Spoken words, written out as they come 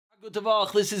Good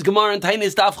Tavach, this is Gemara and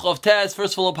Tainis Daf Chav Tes.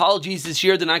 First of all, apologies this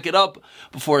year did not get up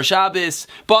before Shabbos,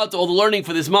 but all the learning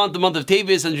for this month, the month of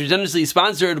Tevis, and generously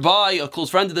sponsored by a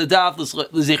close friend of the Daf,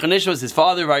 L'Zeicher Nishmas, his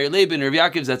father, Vayer Leben, Rav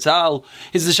Yaakov Zatzal.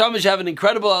 His Neshama have an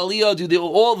incredible aliyah, do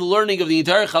all the learning of the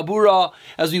entire Chabura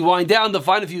as we wind down the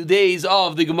final few days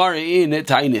of the Gemara in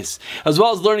Tainis, as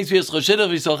well as learning Svias Choshidach,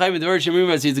 V'Yisrael and the Vershim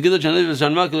Rimas, he's the Giddah Chanel,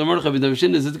 V'Shan Makil, V'Morcha,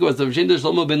 V'Davshin, V'Zitkos, V'Davshin,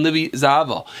 Shlomo ben Levi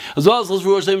Zahava, as well as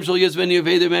L'Zruah Shem Shal Yisben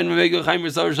Yeveder Ben Vega Chaim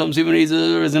Resar Shom Simon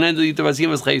Rezenendo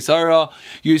Yitavasim as Chaysara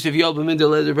Yusuf Yal B'Mindel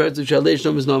Lezer Pertz Shalesh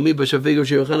Shom Nomi B'Shavigor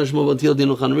Shirachana Shmo Bantil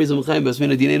Dino Chan Rezim Chaim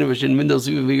Basmina Dinena V'Shin Mindel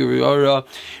Sivu Vigor Riara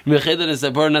Mecheda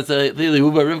Nesapar Natzali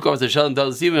Huba Rivkov Shalom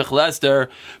Dalsim Echlester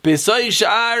B'Soy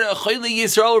Shar Chayli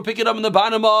Yisrael. We're picking up in the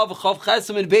bottom of Chav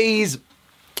Chesem and Beis.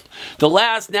 The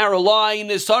last narrow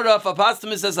line is Saraf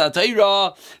Apastamis as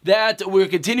Atayra, that we're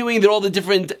continuing that all the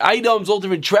different items, all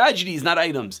different tragedies, not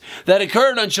items, that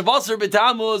occurred on Shavasar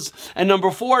B'Tammuz. And number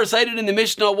 4 cited in the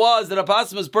Mishnah was that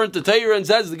Apastamis burnt the Torah, and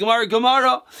says the Gemara,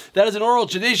 that is an oral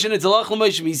tradition. It's a Lach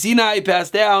L'Moshe Misinai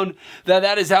passed down.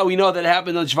 That is how we know that it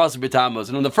happened on Shavasar B'Tammuz.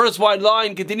 And on the first wide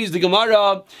line continues the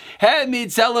Gemara, Hamid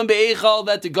Selam Be'echal,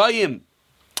 that the Goyim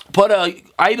put an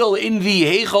idol in the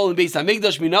Heichal and Beis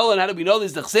Hamikdash Minol. And how do we know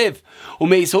this? The Chsiv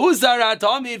Umeis Huzar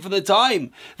Tamid, from the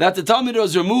time that the Tamid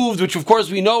was removed, which of course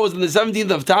we know was on the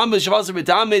 17th of Tammuz, Shavasar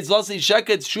B'Tammuz, Lasi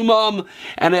Sheket Shumam,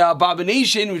 and a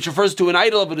abomination which refers to an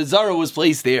idol of a Zara was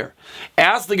placed there.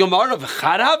 Ask the Gemara,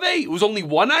 V'Chadave, it was only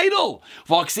one idol.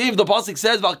 V'Aksiv, the pasuk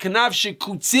says V'Kanav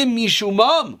Shekutzim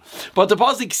Mishumam, but the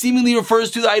pasuk seemingly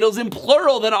refers to the idols in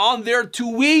plural, that on their 2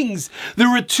 wings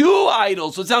there were 2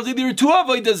 idols. So it sounds like there were 2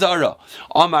 avodah Zara.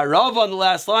 On Rav on the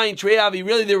last line, Treyavi,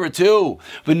 really there were 2.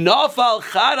 V'nafal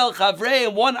chad al chavrei,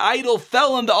 and one idol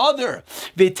fell on the other.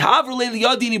 V'tavr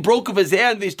le'liyadin, he broke off his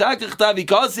hand. V'shtakach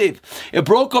tavikasiv, it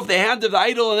broke off the hand of the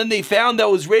idol, and then they found that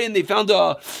was written. They found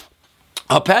a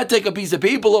patek, a piece of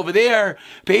paper over there,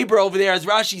 as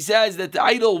Rashi says, that the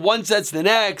idol one sets the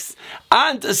next.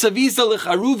 Ant savisa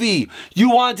lecharuvi, you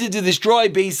wanted to destroy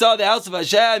Beisa, the house of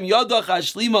Hashem. Yadach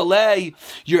hashlim alei,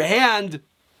 your hand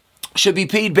should be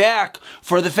paid back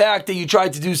for the fact that you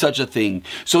tried to do such a thing.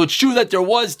 So it's true that there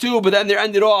was 2, but then they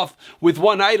ended off with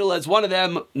one idol as one of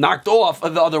them knocked off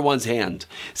of the other one's hand.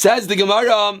 Says the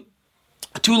Gemara,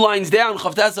 2 lines down,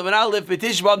 Chavtas and Aleph,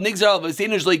 B'Tisha B'Av Nigzar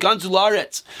V'Seinish Leikanzu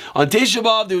La'aretz. On Tisha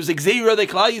B'Av there was a Gzeira that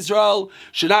Klal Yisrael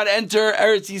should not enter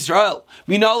Eretz Yisrael.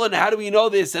 Minol, how do we know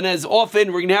this? And as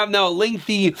often, we're going to have now a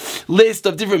lengthy list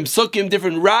of different psukim,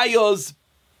 different rayos,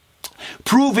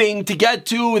 proving to get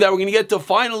to that we're going to get to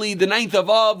finally the 9th of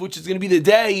Av, which is going to be the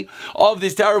day of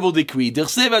this terrible decree.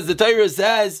 D'chsiv, as the Torah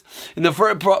says in the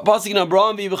first pasuk in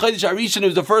Abraham, v'chodesh harishon, it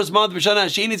was the first month, b'shana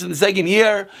hasheni, in the second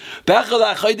year,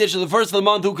 b'echad ha'chodesh, the first of the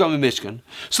month, who come in Mishkan.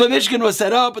 So the Mishkan was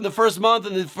set up in the first month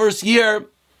in the first year.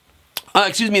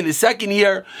 In the second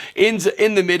year in the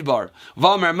Midbar.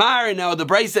 Valmer Mar, now the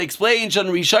Brisa explains, the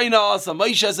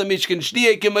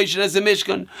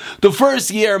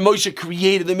first year Moshe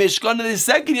created the Mishkan, and the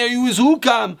second year he was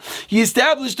Hukam, he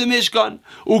established the Mishkan.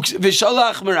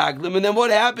 And then what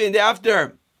happened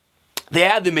after they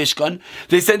had the Mishkan?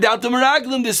 They sent out the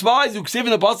Meraglim, the spies. Uksiv in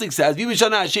the pasuk says,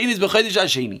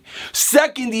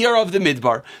 second year of the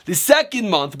Midbar, the second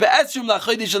month, Be'esrim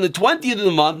LaChodesh, on the 20th of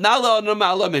the month, Nala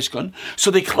Namala Mishkan. So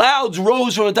the clouds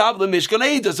rose from the top of the Mishkan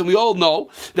Eidos, and we all know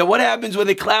that what happens when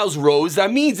the clouds rose,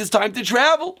 that means it's time to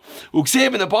travel. Uksiv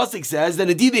in the pasuk says that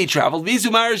indeed they traveled, and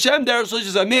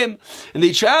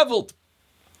they traveled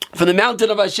from the mountain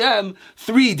of Hashem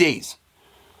 3 days.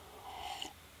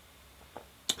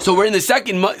 So we're in the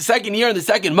second year, in the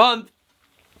second month,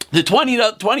 the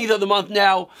 20th of the month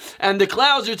now, and the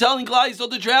clouds are telling Klal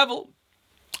Yisrael to travel.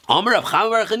 Amar Rav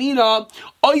Chama bar Chanina,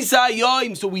 Oisa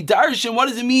Yoim. So we darshan, what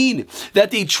does it mean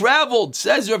that they traveled?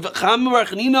 Says Rav Chama bar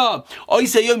Chanina,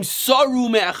 Oisa Yoim Saru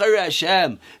me'achar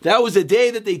Hashem. That was the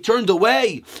day that they turned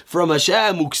away from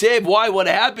Hashem. Uksev, why? What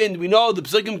happened? We know the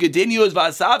psukim continues.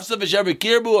 V'asavsov v'shever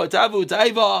kirbu atavu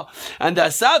taiva, and the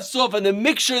asavsov and the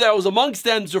mixture that was amongst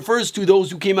them refers to those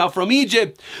who came out from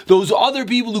Egypt, those other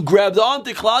people who grabbed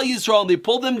onto Klal Yisrael and they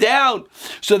pulled them down.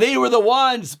 So they were the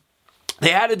ones. They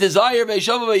had a desire, and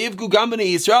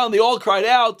they all cried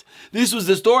out. This was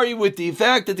the story with the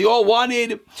fact that they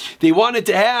wanted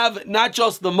to have not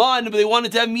just the man, but they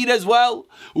wanted to have meat as well.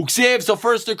 So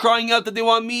first they're crying out that they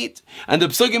want meat. And the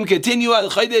psukim continue, the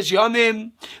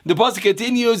pasuk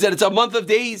continues that it's a month of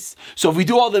days. So if we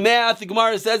do all the math, the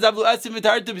Gemara says, that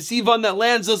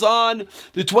lands us on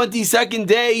the 22nd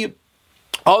day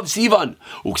of Sivan.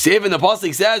 Uksev, and the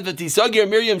pasuk says,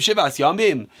 Miriam Shivas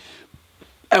Yamim.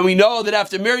 And we know that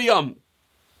after Miriam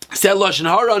Said Lashon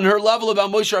Hara on her level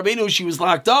about Moshe Rabbeinu. She was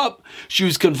locked up. She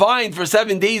was confined for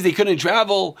 7 days. They couldn't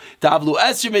travel. Tavlu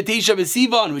Esther Metesha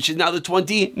B'Sivan, which is now the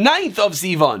 29th of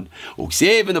Sivan.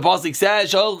 Uksev, and the Pasuk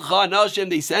says, Hashem,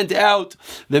 they sent out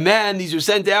the men. These were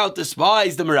sent out, the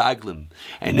spies, the Meraglim.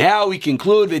 And now we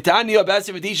conclude Vitanya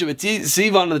B'Esther Metesha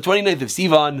B'Sivan on the 29th of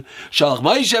Sivan. Shalach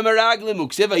Moshe Meraglim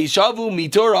Uksev Yishavu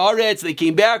Mitur Haaretz. They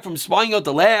came back from spying out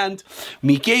the land.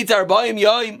 Miket Arbaim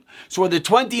Yom. So on the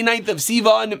 29th of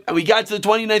Sivan. And we got to the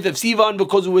 29th of Sivan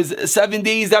because it was 7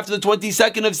 days after the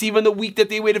 22nd of Sivan, the week that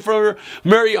they waited for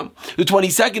Miriam. The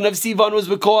 22nd of Sivan was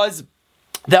because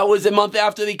that was a month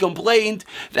after they complained,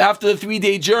 after the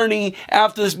 3-day journey,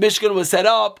 after this Mishkan was set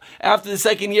up, after the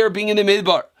second year being in the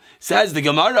Midbar. Says the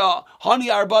Gemara, Hani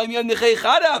Arba'im Yom Nechei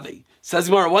Chadavi. Says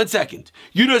Gemara, 1 second.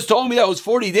 You just told me that was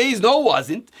 40 days. No, it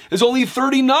wasn't. It's only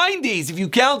 39 days. If you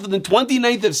count from the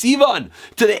 29th of Sivan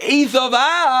to the 8th of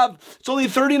Av, it's only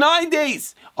 39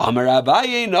 days. Amar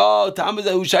Abaye, no, Tammuz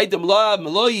Ahushaitim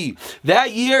Meloi.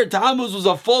 That year, Tammuz was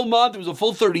a full month. It was a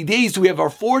full 30 days. So we have our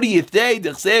 40th day.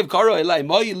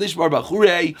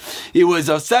 It was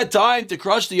a set time to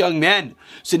crush the young men.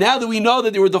 So now that we know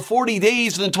that there were the 40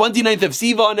 days from the 29th of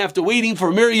Sivan after waiting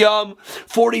for Miriam,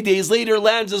 40 days later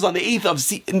lands us on the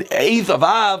 8th of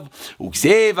Av.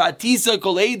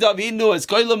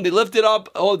 They lifted up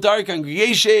all dark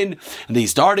congregation and they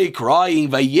started crying.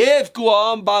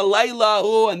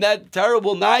 And that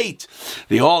terrible night,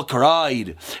 they all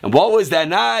cried. And what was that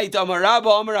night? Amar Rabba,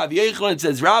 Amar Rav Yochanan. It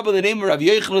says Rabba, the name of Rav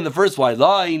Yochanan, the first white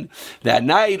line. That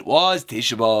night was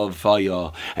Tisha B'Av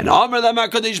Faya. And Amar Lam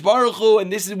HaKadosh Baruch Hu,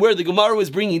 and this is where the Gemara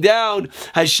was bringing down.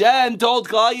 Hashem told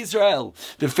Klal Yisrael,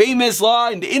 the famous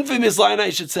line, the infamous line, I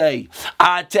should say.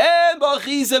 Atem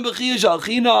b'chisem b'chiyah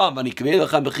shalchinam, ani k'mei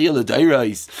lachem b'chiyah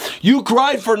l'dairais. You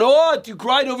cried for naught. You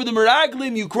cried over the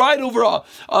Meraglim. You cried over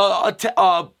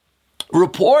a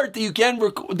report that you can't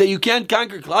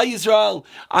conquer Klal Yisrael.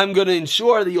 I'm going to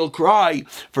ensure that you'll cry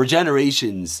for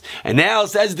generations. And now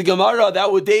says the Gemara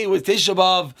that day was Tisha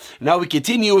B'Av. Now we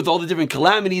continue with all the different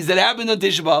calamities that happened on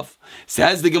Tisha B'Av.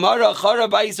 Says the Gemara, Chara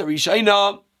Bais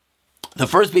Arishayna. The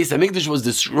first Beis Hamikdash was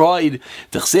destroyed.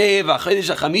 T'chsev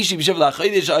achodesh hachamishi b'shev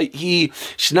lachodesh he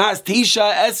shnas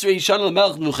tisha esrei shana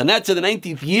lemelech Nebuchadnezzar, the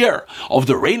 19th year of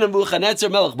the reign of Nebuchadnezzar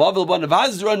melech Bavel ban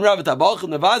Navazran Rav Tabach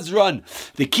Navazran.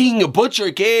 The king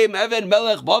butcher came Evan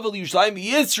melech Bavel Yerushalayim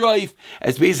Yisrael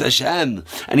as Beis Hashem,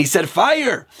 and he set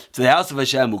fire to the house of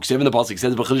Hashem. Uksev in the pasuk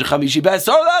says b'chodesh hachamishi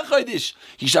b'asar lachodesh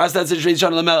he shnas esrei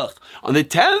shana lemelech on the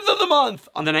 10th of the month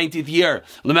on the 19th year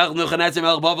lemelech Nebuchadnezzar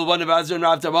melech Bavel ban Navazran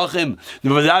Rav Tabachim. The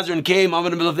Vazazran came. So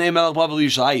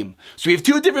we have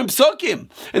two different psukim.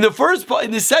 In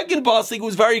the second pasuk, it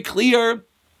was very clear.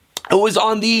 It was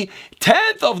on the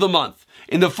 10th of the month.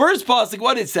 In the first pasuk,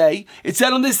 what did it say? It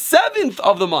said on the 7th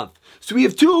of the month. So we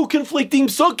have two conflicting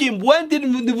psukim. When did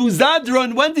the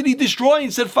Vazazran? When did he destroy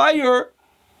and set fire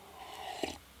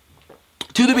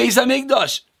to the Beis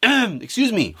Hamikdash?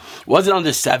 Excuse me. Was it on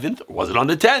the 7th or was it on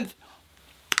the 10th?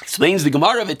 Explains the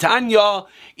Gemara Vitanya.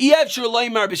 You can't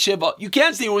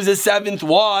say it was the 7th.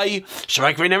 Why?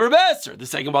 The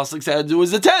second pasuk said it was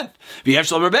the 10th. The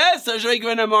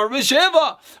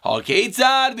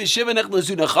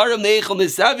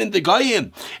 7th, the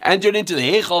Goyim entered into the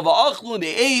Heichal and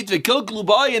they ate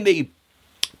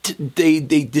and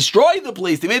they destroyed the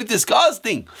place. They made it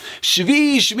disgusting.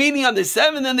 Shvi Shmini on the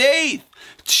 7th and the 8th.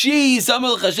 Tshi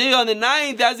Samel Chashei on the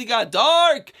 9th as it got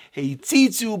dark. Hey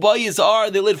Tzitzu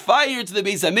Bayizar, they lit fire to the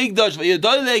Beis Hamikdash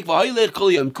Vayadolek Vahaylech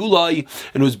Kol Yom Kulai,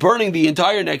 and it was burning the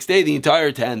entire next day, the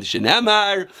entire 10th.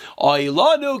 Shenemar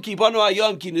Oilanu Kibanu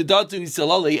Ayom Ki Nidatu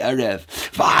Yisalale Erev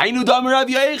Vahainu Dam Rav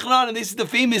Yochanan, and this is the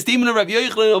famous demon of Rav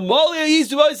Yochanan. Molia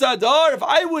Yisu Vaysadar. If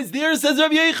I was there, says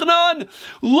Rav Yochanan,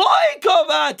 like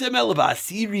Avatem El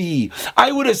Vasiri,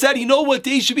 I would have said, you know what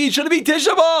day should be? It should be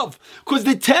Tisha B'Av, because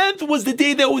the 10th was the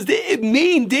day that was the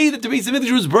main day that the Beis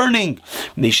Hamikdash was burning.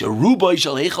 Because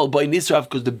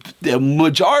the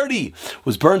majority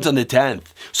was burnt on the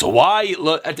 10th. So why,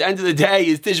 at the end of the day,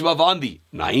 is Tisha B'Av on the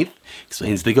 9th?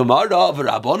 Explains the Gemara of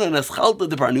Rabbanan Eschalta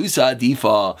the Parnusa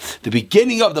Adifa. The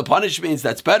beginning of the punishments,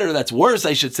 that's better, that's worse,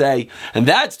 I should say. And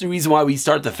that's the reason why we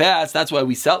start the fast. That's why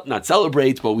we not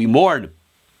celebrate, but we mourn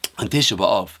on Tisha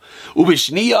B'Av.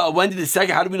 Ubishniya, when did the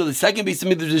second? How do we know the second Beis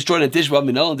Hamikdash was destroyed on Tisha B'Av?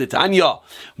 Minol and Titania.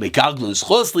 Mekaglun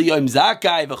schos liyom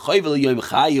zakai v'choyvel liyom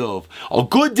chayov. A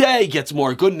good day gets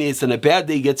more goodness, and a bad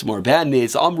day gets more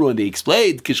badness. Amru, and they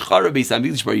explained Kishchara Beis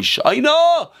Hamikdash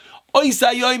Barishayna.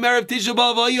 That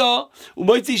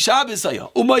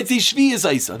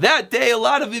day, a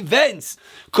lot of events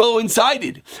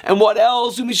coincided. And what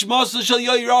else? And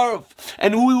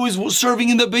who was serving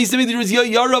in the base of it? There was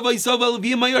Yarav,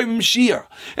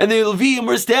 and the Levim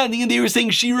were standing and they were saying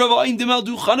Shira,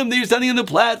 they were standing on the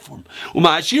platform.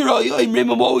 What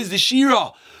was the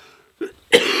Shira?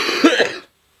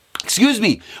 Excuse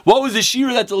me. What was the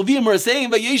shira that the Levim were saying?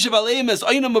 They're mid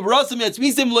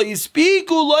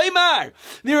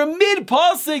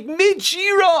pasuk, mid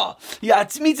shira. They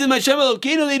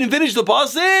didn't finish the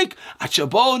pasuk.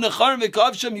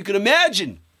 You can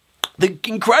imagine the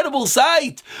incredible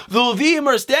sight. The Levim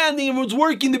are standing and it's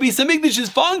working. The Beis Hamikdash is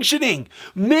functioning.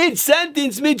 Mid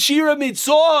sentence, mid shira, mid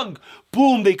song.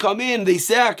 Boom! They come in, they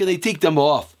sack, and they take them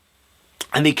off.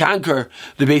 And they conquer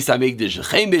the Beis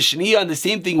Hamikdash. And the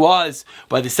same thing was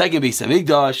by the second Beis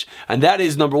Hamikdash, and that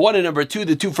is number 1 and number 2,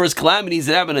 the two first calamities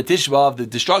that happened at Tisha B'Av, the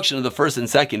destruction of the first and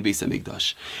second Beis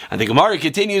Hamikdash. And the Gemara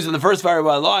continues in the first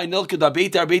variable line.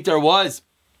 Beitar was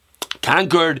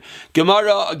conquered.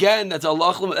 Gemara again. That's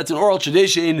an oral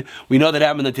tradition. We know that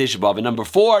happened at Tisha B'Av. And number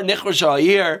 4, Nichra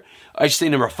Sha'ir. I should say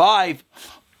number 5.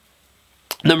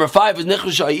 Number 5 was Nichra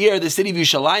Sha'ir, the city of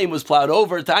Yerushalayim was plowed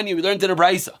over. Tanya, we learned in the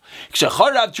Brisa.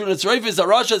 Kshacharav Turnus Reifis,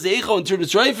 Arashas Eichel and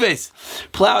Turnus Reifis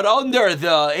plowed under the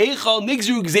Eichel.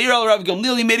 Nigzru Gzeir Rav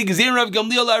Gamliel. He made a Gzeir Rav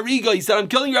Gamliel Ariga. He said, "I'm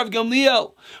killing Rav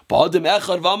Gamliel." Ba'adam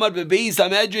Echad V'amad Bebeis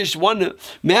HaMedrash. One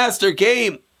master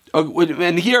came.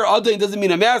 And here, Adain doesn't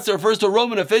mean a master. First, a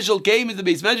Roman official came into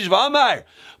the Beis Medrash V'amar.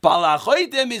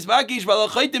 Balachaitem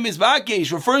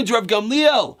Mizbakish, referring to Rav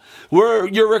Gamliel, where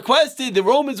you're requested, the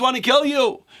Romans want to kill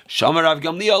you. Shamar Rav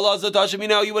Gamliel,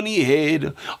 now you want to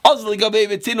hid. So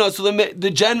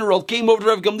the general came over to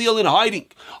Rav Gamliel in hiding.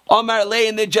 Amar Lei,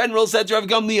 and the general said to Rav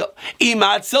Gamliel,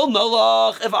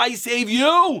 if I save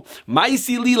you,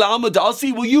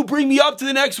 will you bring me up to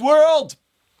the next world?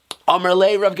 Amar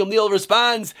Lei, Rav Gamliel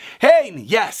responds, hey,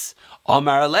 yes.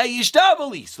 Amar Lei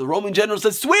Ishtabali. So the Roman general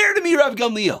says, swear to me, Rav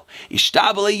Gamliel.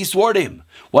 Ishtabali, he swore to him.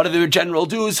 What did the general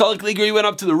do? He went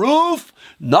up to the roof.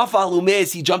 Nafal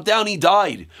umes, he jumped down, he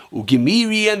died.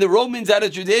 Ugimiri, and the Romans had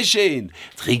a tradition.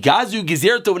 Trigazu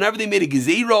gezerto, whenever they made a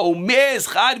gezerah,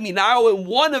 umes chad minao, and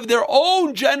one of their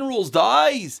own generals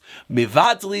dies.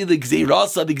 Mevatli, the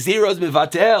gezerasa, the gezerah is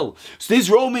mevatel. So this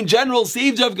Roman general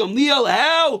saved Rav Gamliel.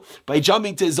 How? By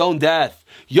jumping to his own death.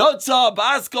 Yotza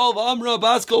Baskol Amra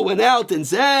Baskol went out and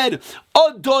said,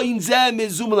 indeed,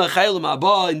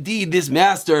 this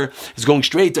master is going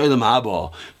straight to Olam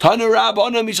Haba.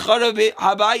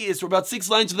 We're about 6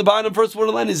 lines to the bottom. First word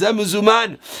line is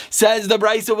Zemuzuman. Says the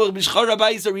Brisa,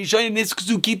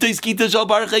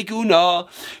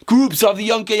 groups of the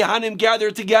young Kehanim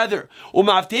gathered together.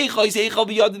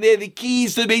 The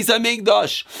keys to the Beis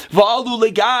Hamikdash.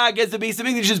 As the Beis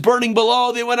Hamikdash is burning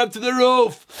below, they went up to the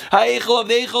roof.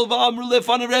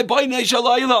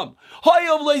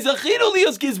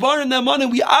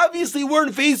 We obviously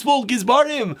weren't faithful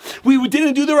Gizbarim. We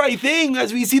didn't do the right thing,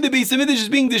 as we see the Beis Hamikdash is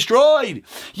being destroyed.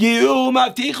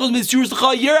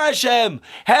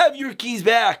 Have your keys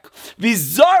back. They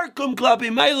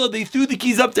threw the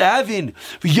keys up to heaven.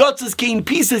 Pieces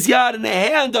yad, and the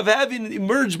hand of heaven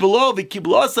emerged below.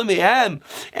 And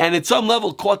at some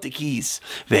level caught the keys.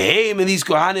 And these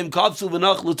Kohanim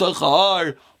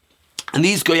and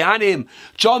these Kohanim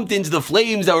jumped into the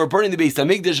flames that were burning the Beis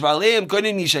Hamikdash. V'aleim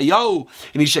koinen Yishayahu.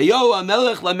 And Yishayahu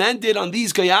HaMelech lamented on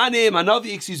these Kohanim.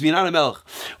 Hanavi, not a Melech.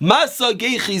 Masa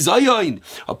Geichi Zayin.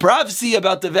 A prophecy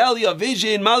about the valley of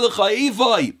vision. Malach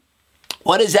HaEvai.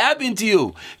 What has happened to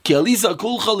you?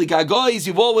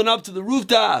 You've all went up to the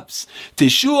rooftops.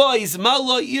 Teshua is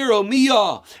Mala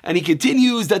Iromiyah. And he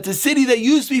continues that the city that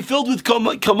used to be filled with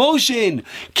commotion,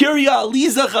 Kirya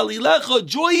Aliza Chalilecha,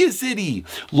 joyous city.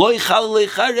 Loi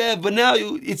Chalilecharev, but now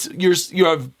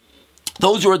you're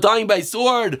those who are dying by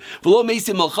sword,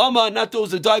 not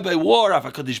those who die by war. And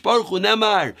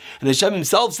Hashem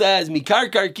himself says, he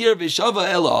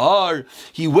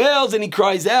wails and he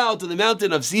cries out to the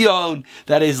mountain of Zion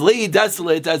that is laid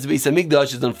desolate as the Beis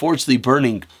Hamikdash is unfortunately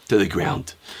burning to the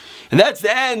ground. And that's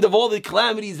the end of all the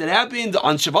calamities that happened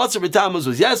on Shabbat B'Tammuz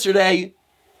was yesterday,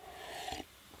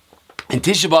 and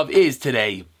Tisha B'Av is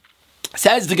today.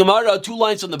 Says the Gemara, 2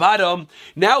 lines from the bottom.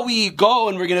 Now we go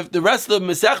and the rest of the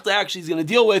Masechta actually is going to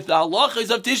deal with the halachas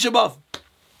of Tisha B'Av.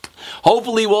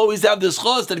 Hopefully we'll always have this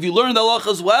chos that if you learn the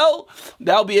halachas well,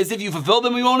 that'll be as if you fulfill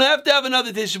them, we won't have to have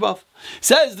another Tisha B'Av.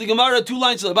 Says the Gemara, 2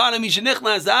 lines to the bottom.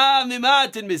 Mishenichnas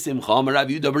mimatin misimcha. Rav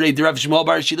Yehuda Berei Rav Shmuel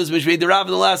Bar Shilas Mishmei the Rav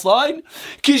in the last line.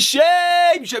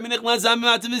 Kishem sheminichnas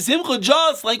mimatin misimcha.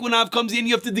 Just like when Av comes in,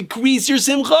 you have to decrease your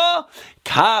simcha.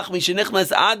 Kach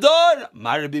mishenichnas adar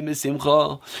marabi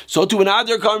misimcha. So to when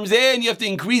Adar comes in, you have to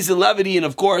increase in levity. And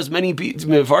of course, many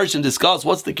Mefarshim discuss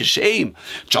what's the kishem.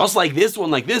 Just like this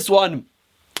one.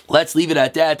 Let's leave it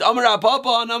at that. Amar Papa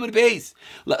on Amid Beis.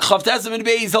 Chavtes Amid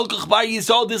Beis. Hilkach Bar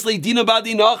Yisrael Dislei Dina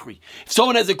Badi Nachri. If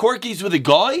someone has a court case with a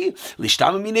guy,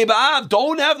 Lishtam Mine Ba'av.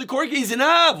 Don't have the court case in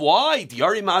Av. Why?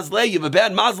 Diari Mazle. You have a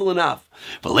bad Mazel in Av.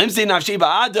 But Limsei Nafshei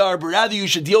Ba'adar. But rather you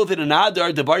should deal with it in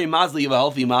Adar. The Bari Mazle. You have a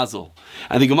healthy Mazel.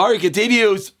 And the Gemara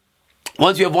continues.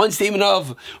 Once you have one statement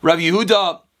of Rav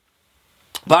Yehuda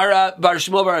Bar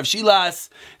Shmuel Bar Rav Shilas,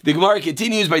 the Gemara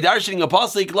continues by darshaning a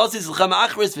pasuk, Lasis l'chem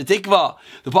achris v'tikva.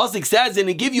 The pasuk says, and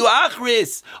it give you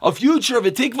achris, a future of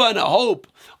a tikva and a hope.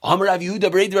 Amar Rav Yehuda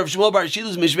Berei Rav Shmuel Bar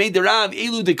Shilas Mishmei Derav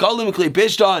Elu Dekalim Klei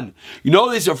Pishtan. You know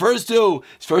this refers to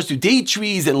date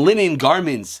trees and linen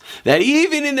garments. That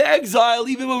even in the exile,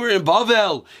 even when we're in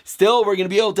Bavel, still we're going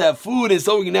to be able to have food, and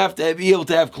still we're going to be able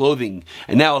to have clothing.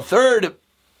 And now a third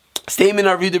statement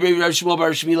of Rav Shmuel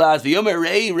Bar Shmilas, V'yomer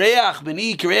reach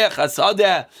b'ni k'reach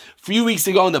hasadeh. A few weeks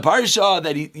ago in the parsha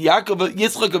that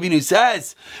Yitzchak Avinu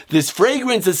says, this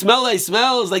fragrance, the smell I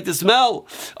smell is like the smell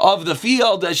of the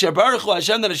field that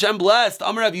Hashem blessed.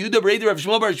 Amar Rav Yehuda Berei Rav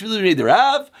Shmuel Bar Shmilas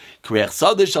Rav k'reach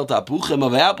sadeh shel tapuchem,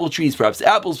 of apple trees, perhaps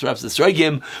apples, perhaps the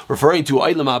sregim, referring to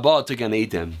Eilam Haba to Gan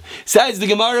Eitem. Says the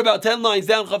Gemara about 10 lines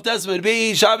down. Now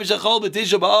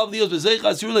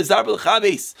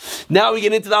we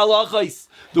get into the halachos.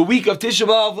 The week of Tisha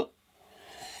B'Av,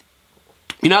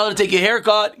 you're not allowed to take a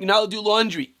haircut. You're not allowed to do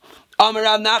laundry. Amar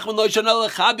Rav Nachman lo shana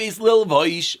lechabes lil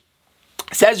voish.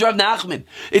 Says Rav Nachman,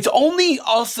 it's only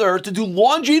usher to do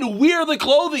laundry, to wear the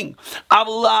clothing. You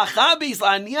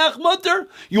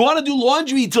want to do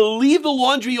laundry, to leave the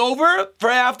laundry over for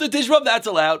after Tisha B'Av, that's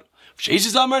allowed.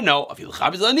 Sheish Amar, no.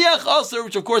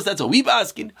 Which of course that's a weep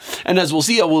asking, and as we'll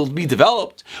see, it will be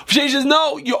developed. Sheish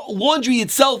no. Your laundry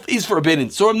itself is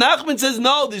forbidden. So Rav Nachman says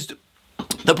no.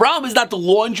 The problem is not the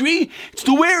laundry, it's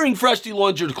the wearing freshly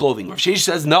laundered clothing. Rav Sheish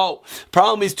says no. The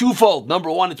problem is twofold.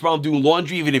 Number one, it's a problem doing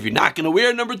laundry even if you're not going to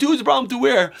wear it. Number two, it's a problem to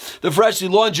wear the freshly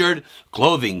laundered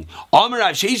clothing. Amar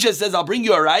Rav Sheish says, I'll bring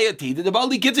you a raya to the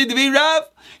Bali Kitzei Devei Rav.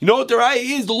 You know what the raya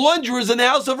is? The launderers in the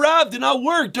house of Rav did not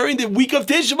work during the week of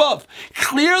Tisha B'Av.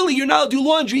 Clearly, you're not allowed to do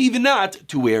laundry, even not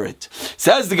to wear it.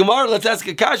 Says the Gemara, let's ask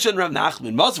a kasha on Rav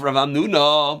Nachman. Mas Rav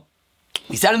Amnuna.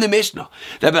 We said in the Mishnah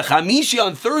that b'chamishi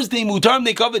on Thursday mutar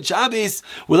nekavod Shabbos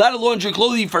without a laundry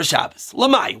clothing for Shabbos.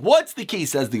 Lamai, what's the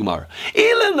case? Says the Gemara.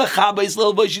 Elan lechabes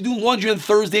lelvash. You do laundry on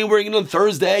Thursday and wearing it on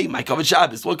Thursday. My kavod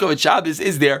Shabbos. What kavod Shabbos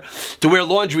is there to wear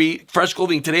laundry, fresh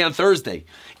clothing today on Thursday?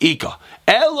 Ika.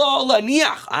 Elo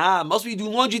laniach. Must be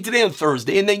doing laundry today on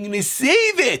Thursday and then you're going to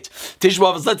save it. Tisha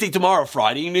B'Av, let's say tomorrow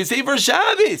Friday. You're going to save for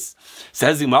Shabbos.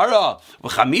 Says the Gemara.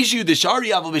 V'chamishi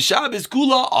udeshari aval b'Shabbos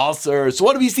kula aser. So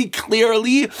what do we see clearly?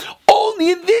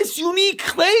 Only in this unique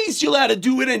place you're allowed to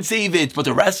do it and save it, but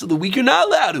the rest of the week you're not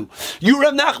allowed to. You,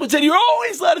 Rav Nachman, said you're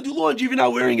always allowed to do laundry if you're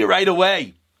not wearing it right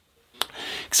away.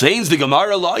 Explains the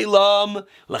Gemara, La'ilam,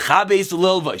 L'chabes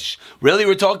L'ilvash. Really,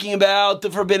 we're talking about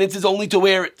the forbidden is only to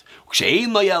wear it.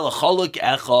 In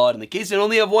the case you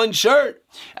only have one shirt.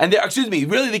 And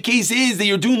really the case is that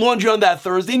you're doing laundry on that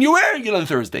Thursday and you're wearing it on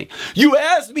Thursday. You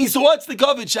asked me, so what's the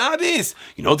kavod Shabbos?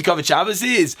 You know what the kavod Shabbos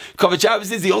is? Kavod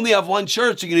Shabbos is they only have one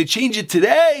shirt, so you're going to change it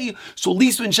today, so at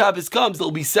least when Shabbos comes,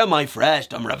 they'll be semi-fresh.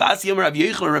 Rav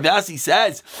Asi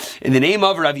says, in the name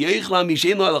of Rav Yochanan,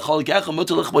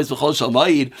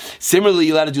 similarly,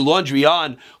 you're allowed to do laundry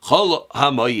on Chol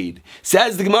HaMoed.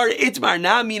 Says the Gemara, Itmar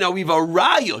Namina, we have a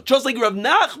raya. Just like Rav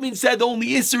Nachman said, the only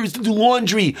issur is to do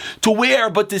laundry, to wear,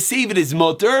 but to save it is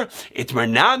mutter. Itmar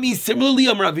Nami, similarly,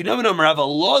 Rav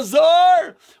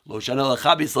Elazar,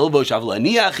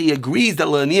 he agrees that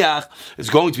laniach is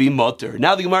going to be mutter.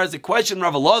 Now the Gemara has a question,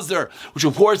 Rav Elazar, which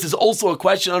of course is also a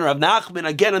question on Rav Nachman,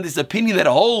 again on this opinion that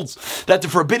holds that the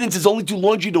forbidden is only to do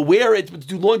laundry to wear it, but to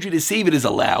do laundry to save it is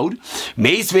allowed.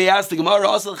 Meisvei asked the Gemara,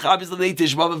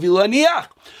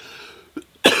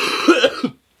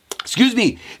 excuse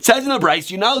me, it says in the Bryce,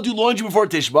 you're not allowed to do laundry before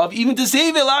Tisha B'Av, even to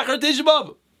save it lachar Tisha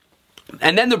B'Av.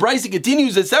 And then the Bryce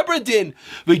continues a separate din.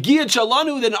 V'giyat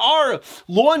shalanu, then our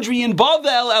laundry in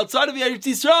Bavel outside of Eretz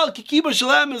Yisrael, kikiba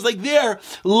shalem is like their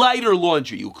lighter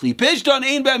laundry. Ukli pishtan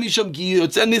ein b'am misham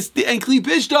giyuts, and Kli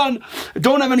pishtan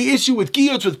don't have any issue with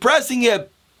giyuts, with pressing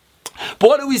it. But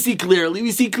what do we see clearly?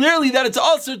 We see clearly that it's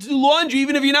also to do laundry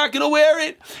even if you're not going to wear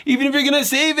it, even if you're going to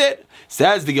save it.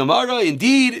 Says the Gemara,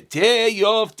 indeed,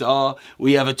 teyofta.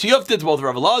 We have a teyofta to both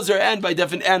Rav Elazar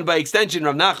and by extension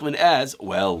Rav Nachman as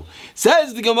well.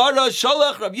 Says the Gemara,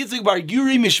 Shalach Rav Yitzchak bar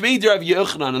Guri mishmei Rav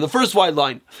Yochanan. On the first wide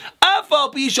line,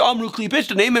 Afal pisha amru kli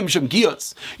pishta name him shem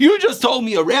giyos. You just told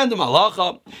me a random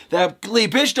halacha that kli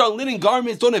pishta linen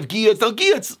garments don't have giyos. Now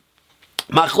giyos,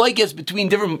 machlokes between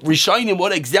different rishonim,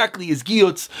 what exactly is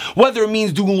giyotz, whether it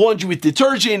means doing laundry with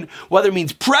detergent, whether it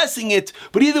means pressing it,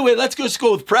 but either way, let's just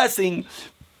go with pressing.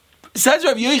 Says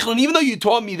Rav Yochanan, even though you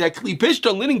taught me that kli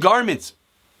pishta, linen garments,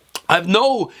 I have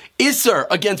no isser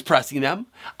against pressing them,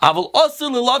 aval asr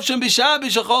l'lavshem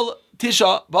b'shabbos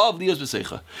Tisha B'Av Lios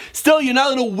B'Seicha. Still, you're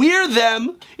not going to wear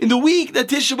them in the week that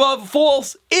Tisha B'Av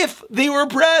falls if they were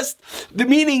pressed. The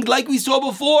meaning, like we saw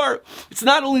before, it's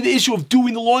not only the issue of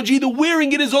doing the laundry, the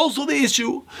wearing it is also the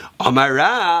issue. Amar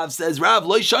Rav says, Rav,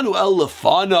 Lo Yishanu El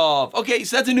Lefanov. Okay,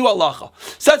 so that's a new halacha.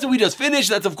 So that's what we just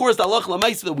finished. That's, of course, the halacha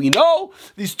l'maisa that we know.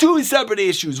 These two separate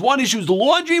issues. One issue is the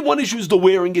laundry, one issue is the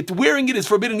wearing it. The wearing it is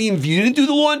forbidden even if you didn't do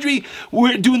the laundry.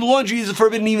 Doing the laundry is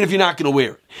forbidden even if you're not going to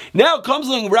wear it. Now comes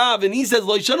along Rav and he says,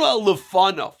 Lo Yishanu El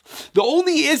Lefanov. The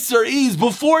only isser is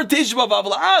before Tisha B'Av,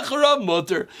 acharav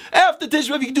mutter. After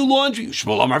Tisha B'Av, you can do laundry.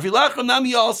 Shmuel Amar Filachram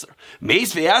Nami Aser.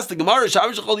 Meis ve'as the Gemara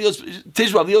Shabbos Shachol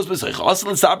Tisha B'Av Lios B'Seicha Aser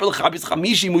l'saper l'chabitz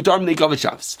chamishi mutar m'nei kavet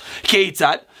Shabbos.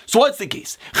 Keitzad. So what's the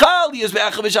case? Chal Lios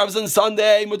Be'achav Shabbos on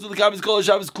Sunday mutar l'chabitz kol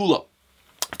Shabbos kula.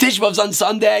 Tisha B'Av's on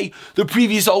Sunday, the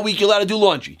previous whole week you're allowed to do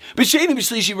laundry. B'sheni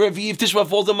b'shlishi reviv, Tisha B'Av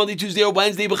falls on Monday, Tuesday, or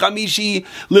Wednesday, b'chamishi,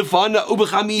 lefana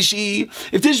ub'chamishi.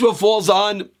 If Tisha B'Av falls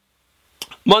on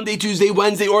Monday, Tuesday,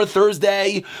 Wednesday, or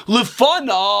Thursday,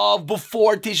 lefanav,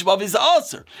 before Tisha B'Av is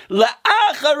aser.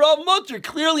 La'acharav mutter,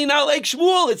 clearly not like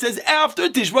Shmuel. It says after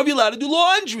Tisha B'Av you're allowed to do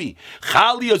laundry.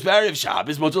 Chalios b'erev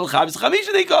Shabbos, mutter l'chabes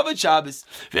chamishi, they cover Shabbos.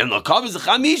 V'en l'kavez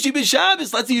chamishi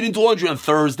b'Shabbos. Let's say you didn't do laundry on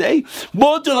Thursday.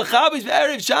 Mutter l'chabes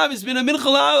b'erev Shabbos, b'na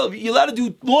mincha. You're allowed to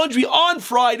do laundry on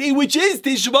Friday, which is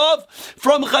Tisha B'Av,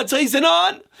 from Chatzos and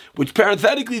on. Which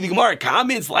parenthetically the Gemara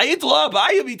comments, Abaye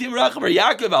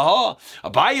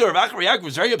or Rav Yaakov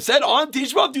was very upset on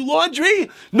Tisha B'Av do laundry?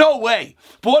 No way.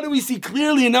 But what do we see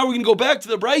clearly? And now we're going to go back to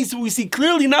the Brisa. We see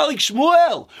clearly not like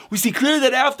Shmuel. We see clearly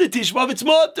that after Tisha B'Av it's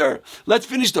mutter. Let's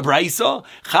finish the Brisa.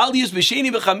 Chalius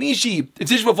b'sheni b'chamishi. If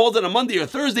Tisha B'Av falls on a Monday or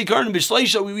Thursday, Karnim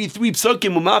b'shleisha, we read 3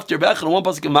 psukim umafter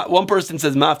b'echad. One person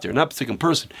says mafter, not second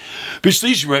person.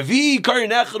 B'shleish Ravi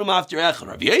Karnim echad umafter echad.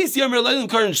 Rav Yaisi Amar Leilim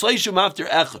Karnim shleisha umafter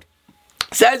echad.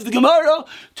 Says the Gemara,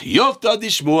 Tiyofta di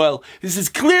Shmuel. This is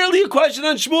clearly a question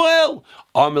on Shmuel.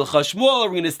 Amilcha Shmuel,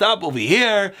 we're going to stop over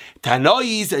here.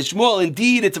 Tanoi says Shmuel,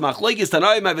 indeed, it's a machlokes.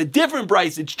 Tanoim have a different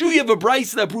Brisa. It's true you have a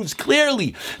Brisa that proves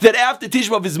clearly that after Tisha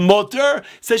B'Av is mutter.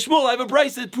 Says Shmuel, I have a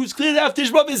Brisa that proves clearly that after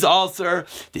Tisha B'Av is aser.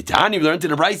 The Tani learned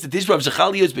in the Brisa that Tisha B'Av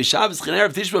shechal yos b'Shabbos, chener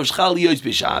of Tisha B'Av shechal yos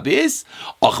b'Shabbos.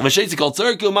 Och v'sheitzik al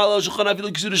tzorku, malo shulchan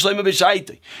avilu k'suda shleima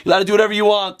b'shaitoi. You're allowed to do whatever you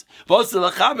want. V'os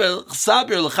l'chaber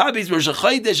l'chabis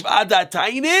v'r'shachaydesh v'adat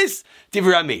tainis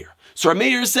tivra meir. So our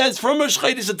mayor says from Rosh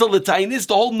Chodesh until the Tainis,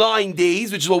 the whole 9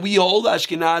 days, which is what we hold,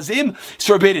 Ashkenazim, is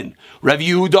forbidden. Rav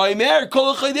Yehuda Omer,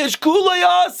 Kol Chodesh Kula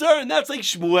Yaser, and that's like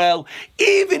Shmuel.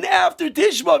 Even after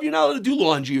Tisha B'Av, you're not allowed to do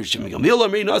laundry. Or Shem Gamil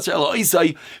Amri Nasser Elo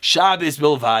Isai Shabbos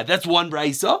Bilvad. That's one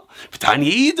brisa.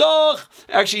 V'Tani Idach.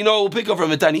 Actually, we'll pick up from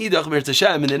V'Tani Idach Mirz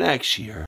Hashem in the next year.